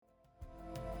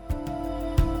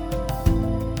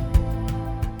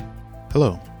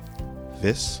Hello,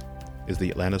 this is the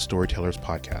Atlanta Storytellers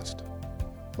Podcast.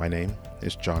 My name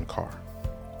is John Carr.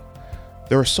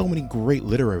 There are so many great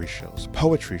literary shows,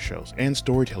 poetry shows, and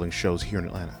storytelling shows here in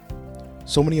Atlanta.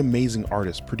 So many amazing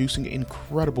artists producing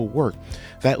incredible work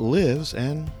that lives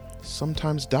and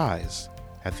sometimes dies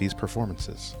at these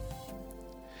performances.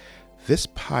 This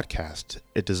podcast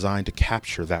is designed to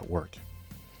capture that work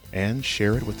and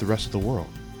share it with the rest of the world.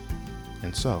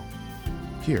 And so,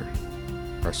 here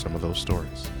are some of those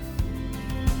stories.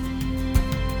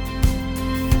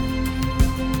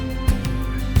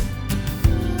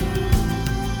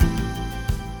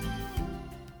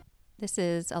 This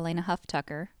is Elena Huff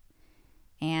Tucker,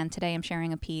 and today I'm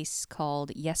sharing a piece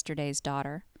called Yesterday's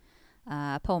Daughter,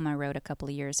 a poem I wrote a couple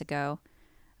of years ago.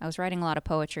 I was writing a lot of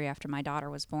poetry after my daughter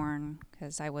was born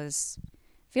because I was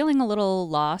feeling a little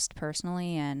lost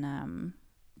personally, and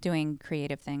doing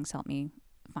creative things helped me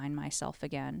find myself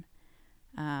again.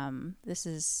 This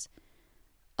is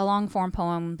a long-form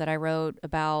poem that I wrote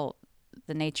about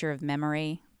the nature of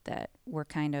memory, that we're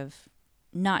kind of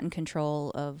not in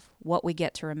control of what we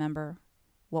get to remember,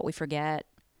 what we forget,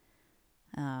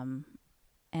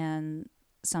 and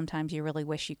sometimes you really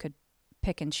wish you could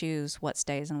pick and choose what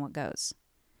stays and what goes.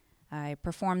 I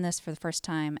performed this for the first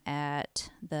time at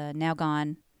the now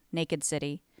gone Naked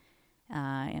City in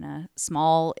a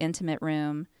small, intimate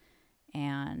room,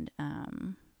 and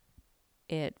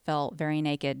it felt very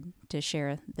naked to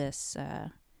share this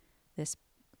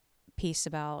piece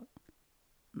about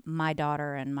my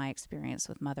daughter and my experience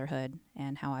with motherhood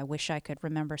and how I wish I could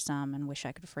remember some and wish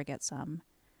I could forget some.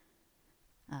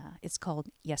 It's called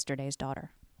Yesterday's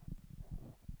Daughter.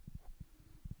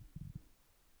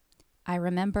 I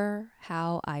remember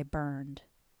how I burned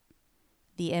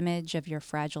the image of your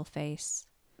fragile face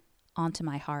onto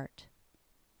my heart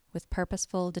with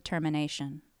purposeful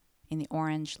determination in the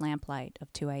orange lamplight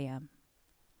of 2 a.m.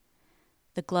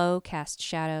 The glow cast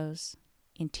shadows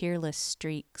in tearless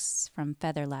streaks from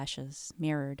feather lashes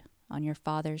mirrored on your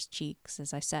father's cheeks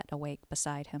as I sat awake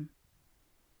beside him.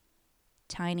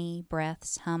 Tiny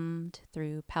breaths hummed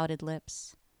through pouted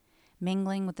lips,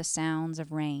 mingling with the sounds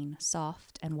of rain,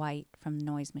 soft and white from the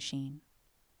noise machine.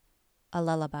 A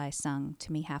lullaby sung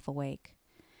to me half awake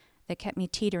that kept me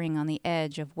teetering on the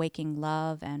edge of waking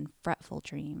love and fretful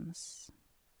dreams.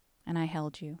 And I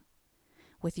held you,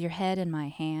 with your head in my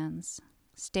hands,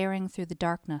 staring through the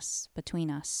darkness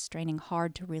between us, straining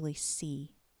hard to really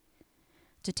see,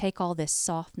 to take all this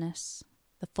softness,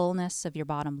 the fullness of your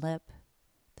bottom lip,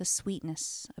 the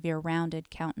sweetness of your rounded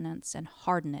countenance, and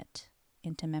harden it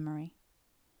into memory.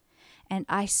 And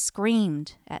I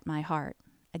screamed at my heart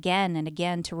again and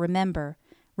again to remember,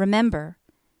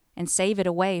 and save it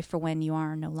away for when you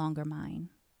are no longer mine.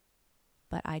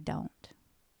 But I don't.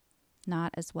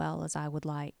 Not as well as I would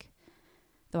like.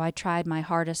 Though I tried my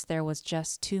hardest, there was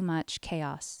just too much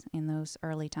chaos in those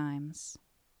early times.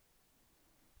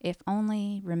 If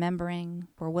only remembering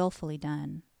were willfully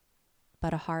done,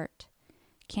 but a heart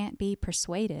can't be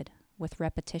persuaded with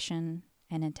repetition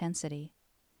and intensity.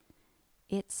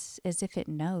 It's as if it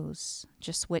knows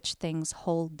just which things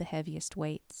hold the heaviest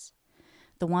weights,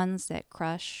 the ones that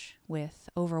crush with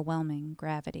overwhelming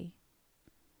gravity.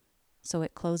 So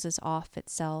it closes off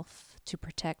itself to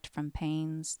protect from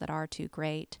pains that are too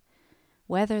great,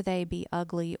 whether they be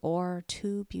ugly or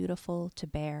too beautiful to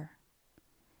bear,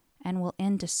 and will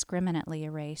indiscriminately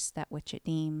erase that which it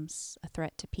deems a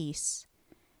threat to peace,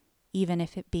 even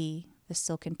if it be the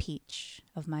silken peach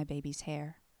of my baby's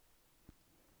hair.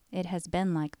 It has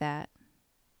been like that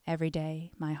every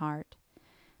day, my heart,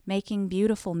 making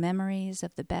beautiful memories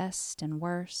of the best and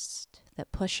worst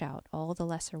that push out all the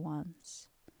lesser ones.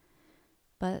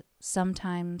 But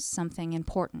sometimes something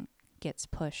important gets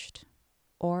pushed,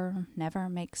 or never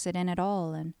makes it in at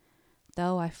all, and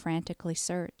though I frantically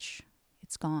search,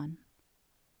 it's gone.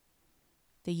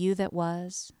 The you that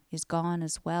was is gone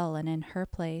as well, and in her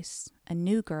place a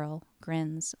new girl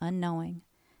grins, unknowing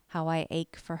how I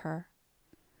ache for her,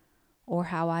 or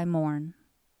how I mourn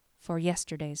for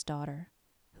yesterday's daughter,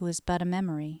 who is but a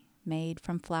memory made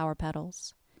from flower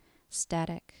petals,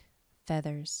 static,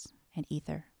 feathers, and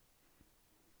ether.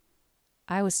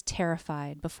 I was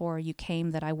terrified before you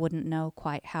came that I wouldn't know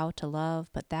quite how to love,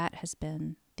 but that has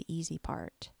been the easy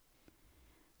part.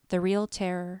 The real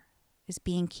terror is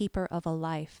being keeper of a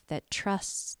life that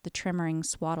trusts the trimmering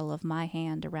swaddle of my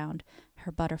hand around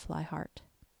her butterfly heart.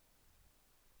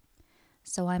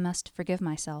 So I must forgive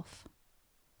myself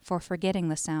for forgetting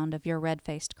the sound of your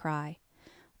red-faced cry,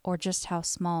 or just how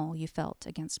small you felt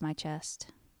against my chest.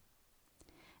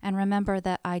 And remember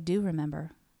that I do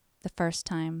remember the first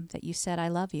time that you said I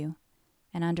love you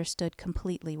and understood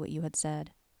completely what you had said.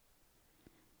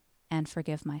 and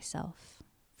forgive myself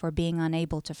for being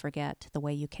unable to forget the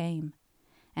way you came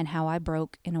and how I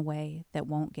broke in a way that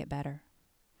won't get better.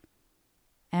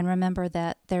 And remember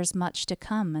that there's much to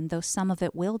come, and though some of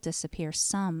it will disappear,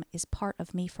 some is part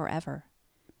of me forever.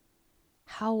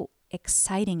 How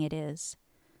exciting it is,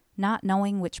 not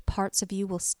knowing which parts of you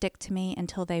will stick to me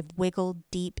until they've wiggled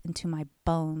deep into my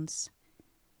bones.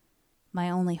 My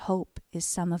only hope is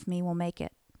some of me will make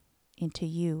it into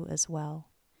you as well,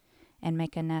 and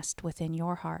make a nest within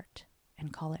your heart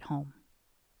and call it home.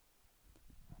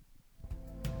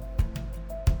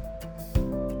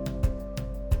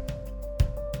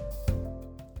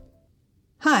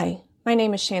 Hi, my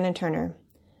name is Shannon Turner.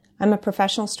 I'm a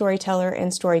professional storyteller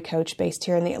and story coach based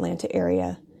here in the Atlanta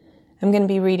area. I'm going to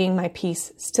be reading my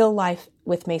piece, Still Life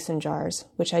with Mason Jars,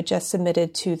 which I just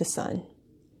submitted to The Sun.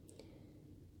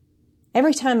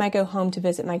 Every time I go home to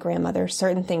visit my grandmother,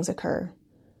 certain things occur.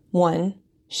 1,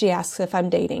 she asks if I'm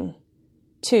dating.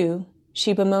 2,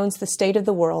 she bemoans the state of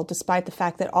the world despite the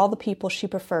fact that all the people she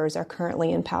prefers are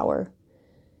currently in power.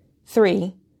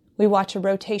 3, we watch a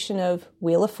rotation of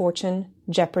Wheel of Fortune,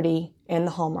 Jeopardy, and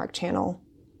the Hallmark Channel.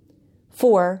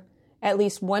 4, at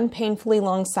least one painfully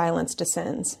long silence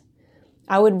descends.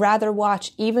 I would rather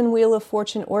watch even Wheel of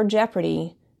Fortune or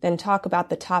Jeopardy than talk about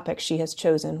the topic she has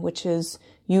chosen, which is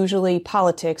usually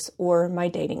politics or my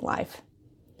dating life.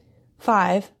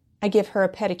 5, I give her a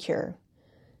pedicure.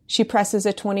 She presses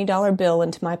a $20 bill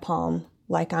into my palm,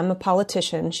 like I'm a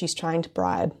politician she's trying to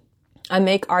bribe. I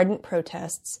make ardent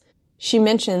protests. She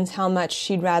mentions how much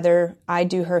she'd rather I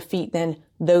do her feet than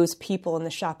those people in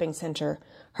the shopping center,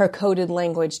 her coded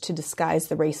language to disguise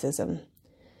the racism.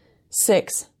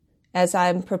 6, as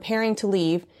I'm preparing to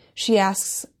leave, she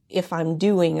asks if I'm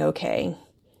doing okay.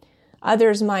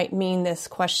 Others might mean this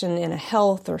question in a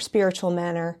health or spiritual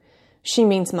manner. She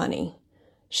means money.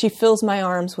 She fills my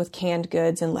arms with canned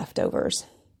goods and leftovers.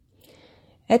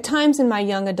 At times in my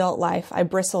young adult life, I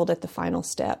bristled at the final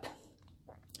step.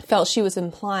 Felt she was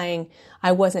implying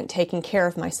I wasn't taking care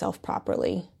of myself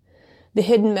properly. The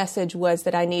hidden message was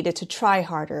that I needed to try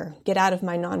harder, get out of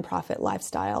my nonprofit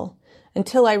lifestyle.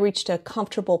 Until I reached a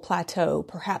comfortable plateau,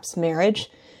 perhaps marriage,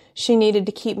 she needed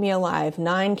to keep me alive,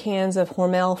 9 cans of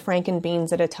Hormel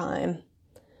Frankenbeans at a time.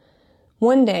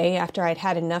 One day, after I'd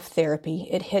had enough therapy,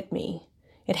 it hit me.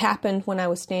 It happened when I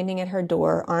was standing at her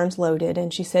door, arms loaded,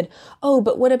 and she said, "Oh,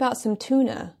 but what about some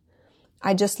tuna?"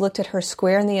 I just looked at her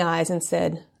square in the eyes and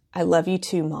said, "I love you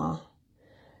too, Ma."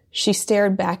 She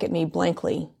stared back at me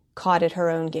blankly, caught at her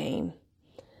own game.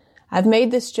 I've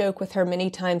made this joke with her many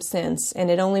times since, and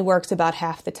it only works about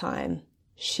half the time.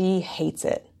 She hates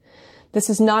it. This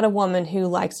is not a woman who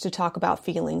likes to talk about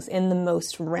feelings in the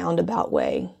most roundabout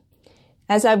way.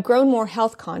 As I've grown more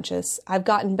health conscious, I've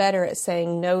gotten better at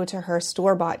saying no to her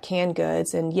store-bought canned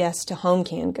goods and yes to home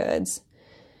canned goods.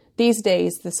 These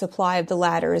days, the supply of the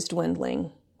latter is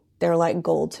dwindling. They're like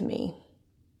gold to me.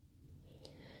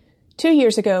 2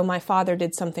 years ago, my father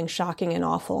did something shocking and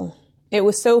awful. It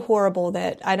was so horrible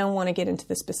that I don't want to get into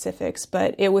the specifics,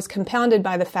 but it was compounded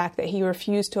by the fact that he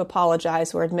refused to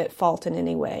apologize or admit fault in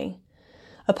any way.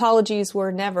 Apologies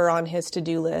were never on his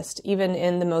to-do list, even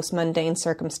in the most mundane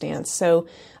circumstance, so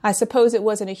I suppose it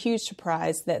wasn't a huge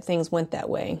surprise that things went that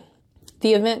way.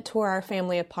 The event tore our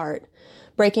family apart,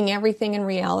 breaking everything in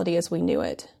reality as we knew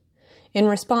it. In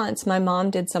response, my mom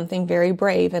did something very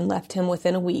brave and left him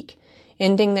within a week,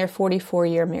 ending their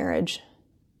 44-year marriage.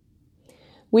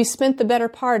 We spent the better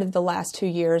part of the last 2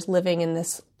 years living in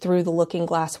this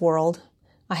through-the-looking-glass world.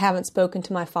 I haven't spoken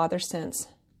to my father since.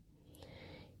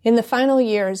 In the final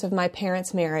years of my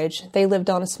parents' marriage, they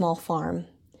lived on a small farm.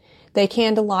 They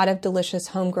canned a lot of delicious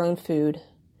homegrown food.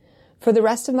 For the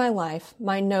rest of my life,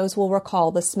 my nose will recall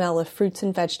the smell of fruits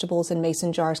and vegetables in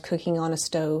mason jars cooking on a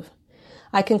stove.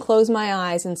 I can close my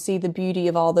eyes and see the beauty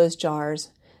of all those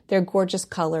jars, their gorgeous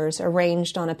colors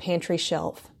arranged on a pantry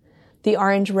shelf, the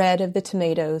orange red of the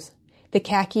tomatoes, the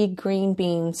khaki green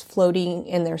beans floating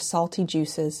in their salty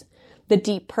juices, the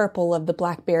deep purple of the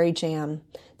blackberry jam,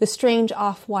 the strange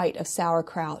off-white of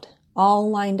sauerkraut, all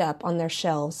lined up on their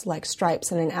shelves like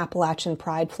stripes in an Appalachian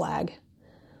pride flag.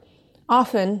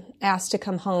 Often, asked to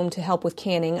come home to help with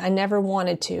canning, I never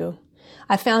wanted to.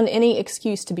 I found any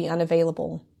excuse to be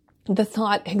unavailable. The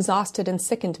thought exhausted and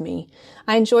sickened me.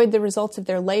 I enjoyed the results of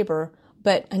their labor,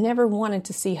 but I never wanted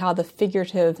to see how the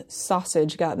figurative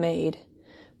sausage got made.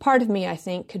 Part of me, I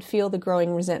think, could feel the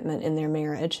growing resentment in their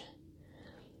marriage.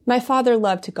 My father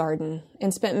loved to garden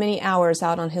and spent many hours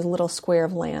out on his little square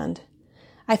of land.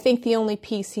 I think the only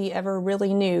peace he ever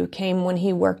really knew came when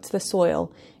he worked the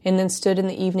soil and then stood in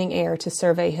the evening air to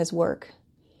survey his work.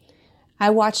 I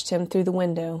watched him through the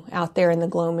window, out there in the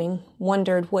gloaming,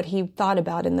 wondered what he thought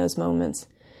about in those moments,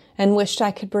 and wished I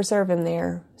could preserve him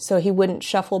there so he wouldn't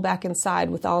shuffle back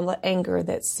inside with all the anger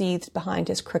that seethed behind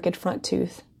his crooked front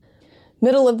tooth.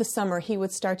 Middle of the summer, he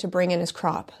would start to bring in his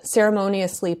crop,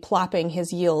 ceremoniously plopping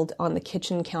his yield on the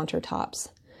kitchen countertops.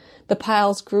 The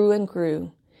piles grew and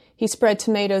grew. He spread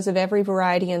tomatoes of every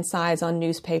variety and size on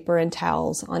newspaper and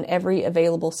towels on every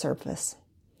available surface.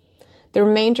 The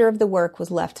remainder of the work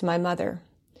was left to my mother.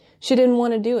 She didn't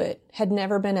want to do it, had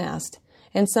never been asked,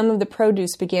 and some of the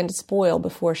produce began to spoil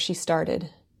before she started.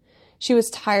 She was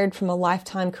tired from a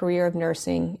lifetime career of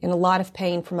nursing, in a lot of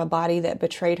pain from a body that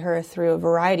betrayed her through a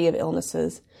variety of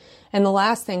illnesses, and the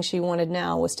last thing she wanted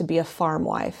now was to be a farm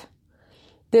wife.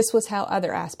 This was how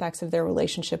other aspects of their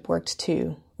relationship worked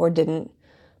too, or didn't.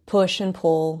 Push and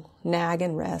pull, nag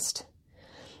and rest.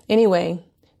 Anyway,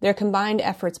 their combined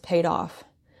efforts paid off.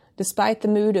 Despite the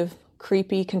mood of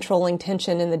creepy, controlling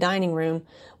tension in the dining room,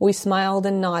 we smiled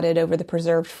and nodded over the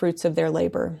preserved fruits of their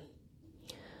labor.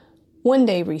 One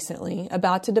day recently,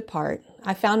 about to depart,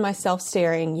 I found myself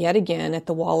staring yet again at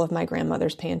the wall of my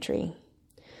grandmother's pantry.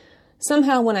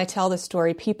 Somehow when I tell this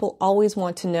story, people always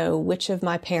want to know which of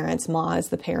my parents Ma is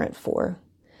the parent for.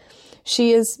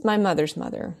 She is my mother's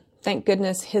mother. Thank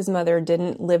goodness his mother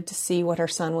didn't live to see what her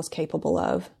son was capable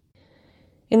of.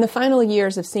 In the final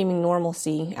years of seeming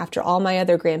normalcy, after all my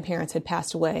other grandparents had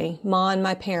passed away, Ma and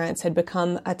my parents had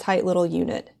become a tight little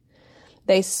unit.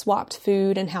 They swapped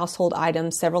food and household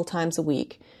items several times a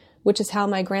week, which is how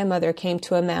my grandmother came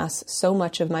to amass so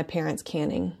much of my parents'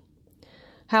 canning.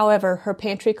 However, her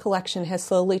pantry collection has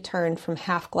slowly turned from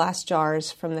half-glass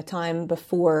jars from the time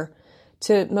before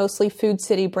to mostly Food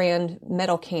City brand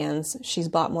metal cans she's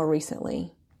bought more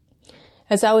recently.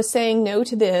 As I was saying no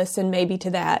to this and maybe to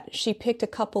that, she picked a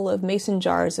couple of mason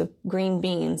jars of green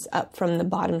beans up from the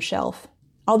bottom shelf.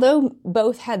 Although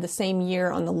both had the same year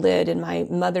on the lid in my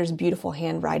mother's beautiful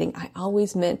handwriting, I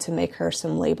always meant to make her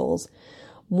some labels.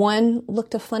 One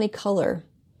looked a funny color.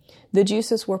 The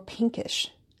juices were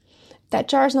pinkish. "That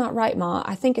jar's not right, Ma.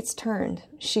 I think it's turned."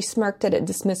 She smirked at it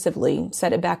dismissively,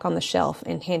 set it back on the shelf,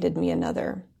 and handed me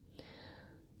another.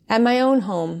 At my own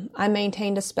home, I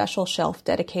maintained a special shelf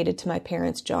dedicated to my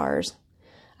parents' jars.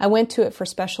 I went to it for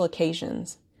special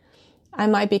occasions. I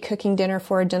might be cooking dinner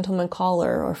for a gentleman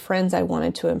caller or friends I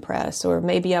wanted to impress, or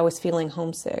maybe I was feeling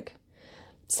homesick.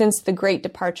 Since the great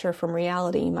departure from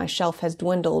reality, my shelf has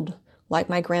dwindled like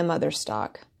my grandmother's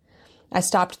stock. I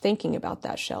stopped thinking about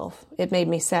that shelf. It made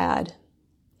me sad.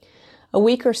 A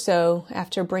week or so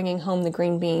after bringing home the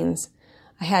green beans,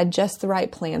 I had just the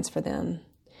right plans for them.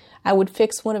 I would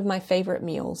fix one of my favorite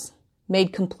meals,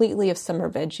 made completely of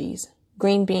summer veggies.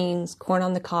 Green beans, corn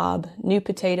on the cob, new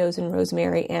potatoes and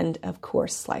rosemary, and, of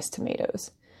course, sliced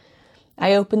tomatoes.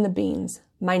 I opened the beans.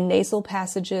 My nasal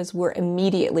passages were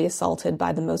immediately assaulted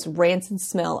by the most rancid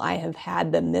smell I have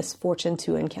had the misfortune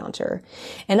to encounter.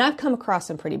 And I've come across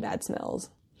some pretty bad smells.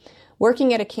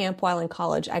 Working at a camp while in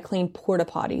college, I cleaned porta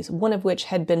potties, one of which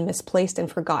had been misplaced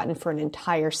and forgotten for an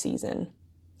entire season.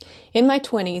 In my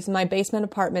 20s, my basement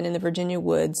apartment in the Virginia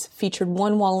woods featured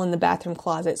one wall in the bathroom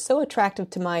closet so attractive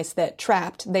to mice that,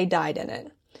 trapped, they died in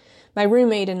it. My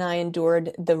roommate and I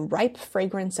endured the ripe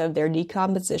fragrance of their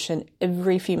decomposition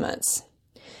every few months.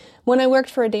 When I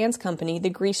worked for a dance company, the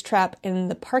grease trap in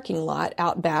the parking lot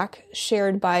out back,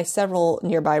 shared by several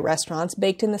nearby restaurants,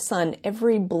 baked in the sun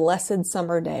every blessed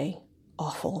summer day.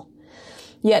 Awful.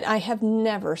 Yet I have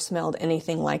never smelled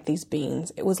anything like these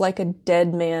beans. It was like a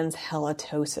dead man's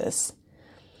halitosis.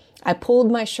 I pulled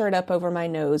my shirt up over my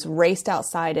nose, raced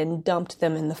outside, and dumped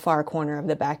them in the far corner of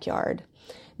the backyard.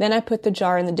 Then I put the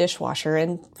jar in the dishwasher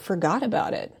and forgot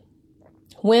about it.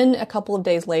 When, a couple of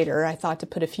days later, I thought to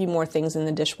put a few more things in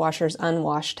the dishwasher's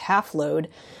unwashed half-load,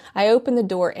 I opened the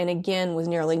door and again was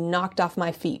nearly knocked off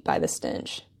my feet by the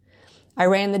stench. I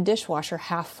ran the dishwasher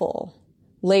half full.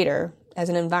 Later, as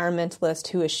an environmentalist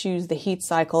who eschews the heat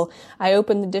cycle, I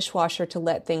opened the dishwasher to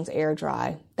let things air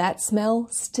dry. That smell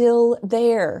still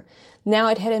there. Now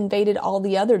it had invaded all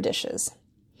the other dishes.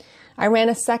 I ran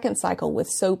a second cycle with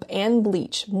soap and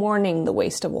bleach, mourning the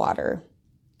waste of water.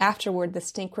 Afterward, the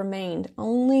stink remained,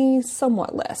 only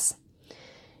somewhat less.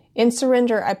 In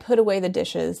surrender, I put away the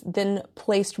dishes, then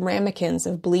placed ramekins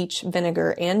of bleach,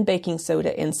 vinegar, and baking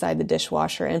soda inside the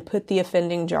dishwasher and put the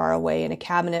offending jar away in a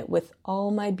cabinet with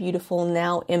all my beautiful,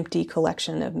 now empty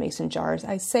collection of mason jars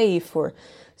I save for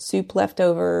soup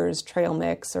leftovers, trail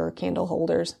mix, or candle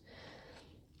holders.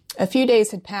 A few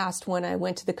days had passed when I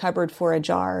went to the cupboard for a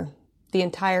jar. The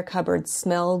entire cupboard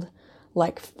smelled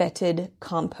like fetid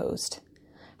compost.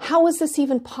 How was this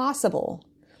even possible?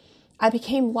 I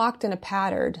became locked in a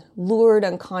pattern, lured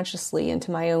unconsciously into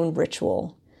my own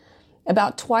ritual.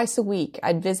 About twice a week,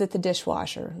 I'd visit the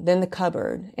dishwasher, then the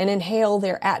cupboard, and inhale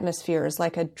their atmospheres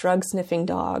like a drug-sniffing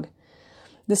dog.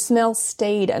 The smell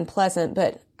stayed unpleasant,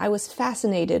 but I was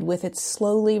fascinated with its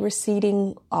slowly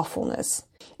receding awfulness.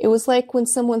 It was like when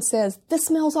someone says, "This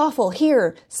smells awful,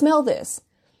 here, smell this."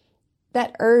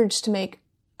 That urge to make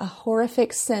a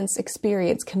horrific sense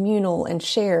experience communal and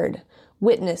shared,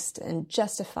 witnessed and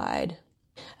justified.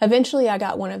 Eventually, I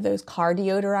got one of those car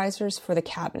deodorizers for the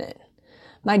cabinet.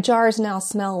 My jars now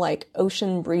smell like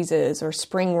ocean breezes or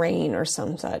spring rain or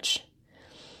some such.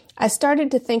 I started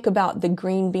to think about the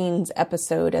green beans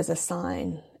episode as a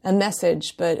sign, a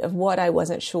message, but of what I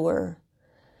wasn't sure.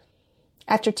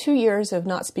 After 2 years of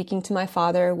not speaking to my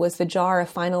father, was the jar a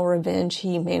final revenge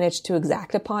he managed to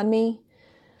exact upon me?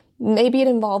 Maybe it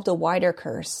involved a wider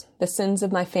curse, the sins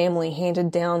of my family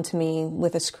handed down to me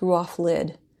with a screw-off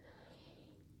lid.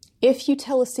 If you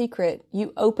tell a secret,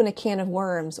 you open a can of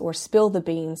worms or spill the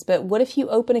beans, but what if you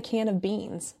open a can of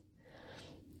beans?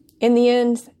 In the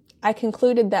end, I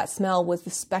concluded that smell was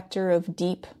the specter of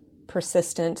deep,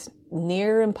 persistent,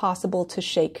 near impossible to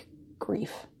shake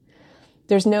grief.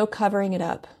 There's no covering it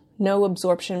up, no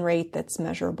absorption rate that's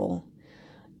measurable.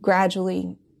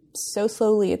 Gradually, so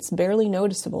slowly it's barely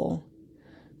noticeable.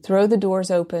 Throw the doors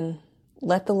open,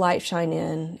 let the light shine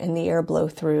in and the air blow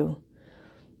through.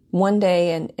 One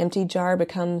day, an empty jar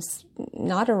becomes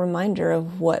not a reminder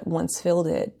of what once filled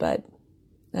it, but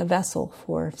a vessel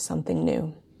for something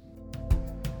new.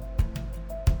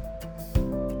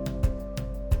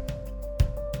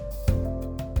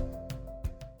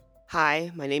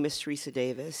 Hi, my name is Teresa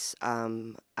Davis.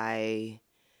 I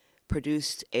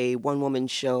produced a one-woman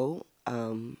show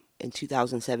in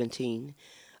 2017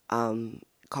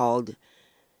 called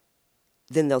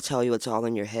Then They'll Tell You It's All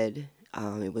in Your Head.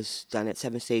 It was done at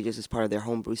 7 Stages as part of their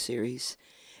homebrew series.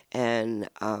 And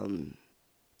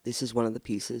this is one of the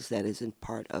pieces that is in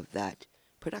part of that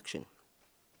production.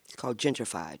 It's called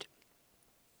Gentrified.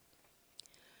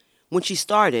 When she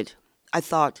started, I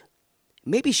thought,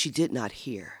 maybe she did not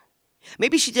hear.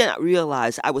 Maybe she did not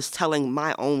realize I was telling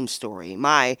my own story,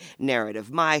 my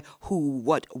narrative, my who,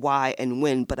 what, why, and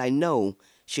when, but I know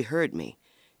she heard me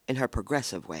in her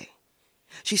progressive way.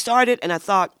 She started, and I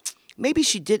thought, maybe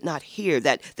she did not hear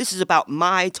that this is about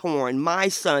my Torn, my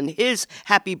son, his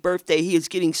happy birthday. He is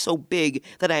getting so big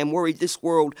that I am worried this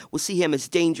world will see him as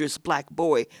dangerous black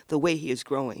boy the way he is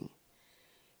growing.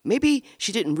 Maybe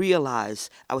she didn't realize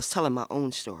I was telling my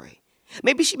own story.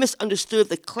 Maybe she misunderstood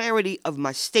the clarity of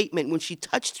my statement. When she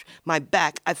touched my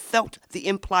back, I felt the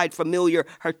implied familiar.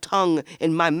 Her tongue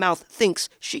in my mouth thinks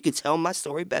she could tell my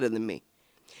story better than me.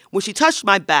 When she touched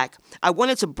my back, I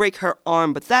wanted to break her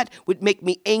arm, but that would make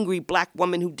me angry black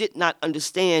woman who did not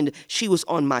understand she was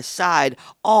on my side.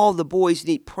 All the boys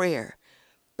need prayer.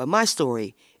 But my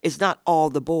story is not all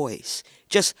the boys,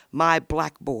 just my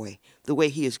black boy, the way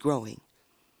he is growing.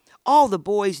 All the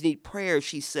boys need prayer,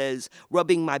 she says,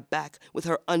 rubbing my back with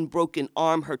her unbroken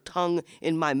arm, her tongue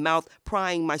in my mouth,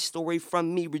 prying my story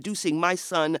from me, reducing my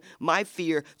son, my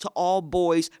fear, to all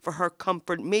boys for her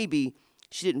comfort. Maybe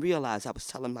she didn't realize I was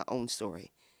telling my own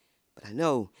story. But I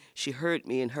know she heard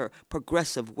me in her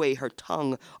progressive way, her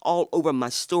tongue all over my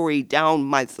story, down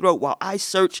my throat, while I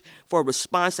search for a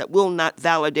response that will not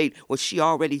validate what she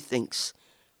already thinks.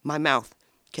 My mouth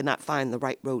cannot find the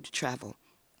right road to travel.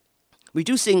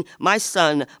 Reducing my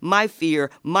son, my fear,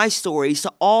 my stories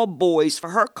to all boys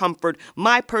for her comfort,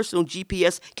 my personal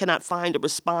GPS cannot find a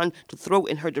respond to throw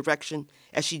in her direction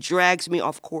as she drags me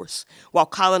off course while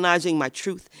colonizing my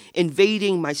truth,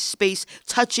 invading my space,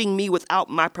 touching me without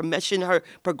my permission, her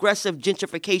progressive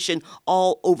gentrification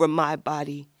all over my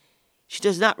body. She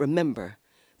does not remember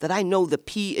that I know the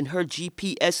P in her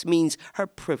GPS means her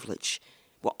privilege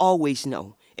will always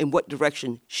know in what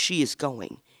direction she is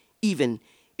going, even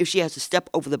if she has to step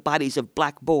over the bodies of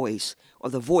black boys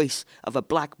or the voice of a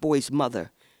black boy's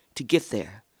mother to get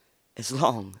there, as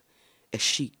long as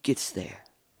she gets there.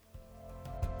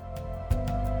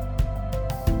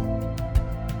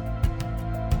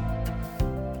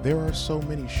 There are so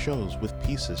many shows with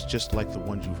pieces just like the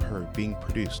ones you've heard being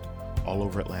produced all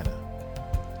over Atlanta.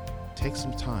 Take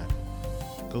some time,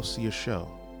 go see a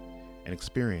show, and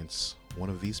experience one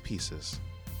of these pieces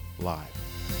live.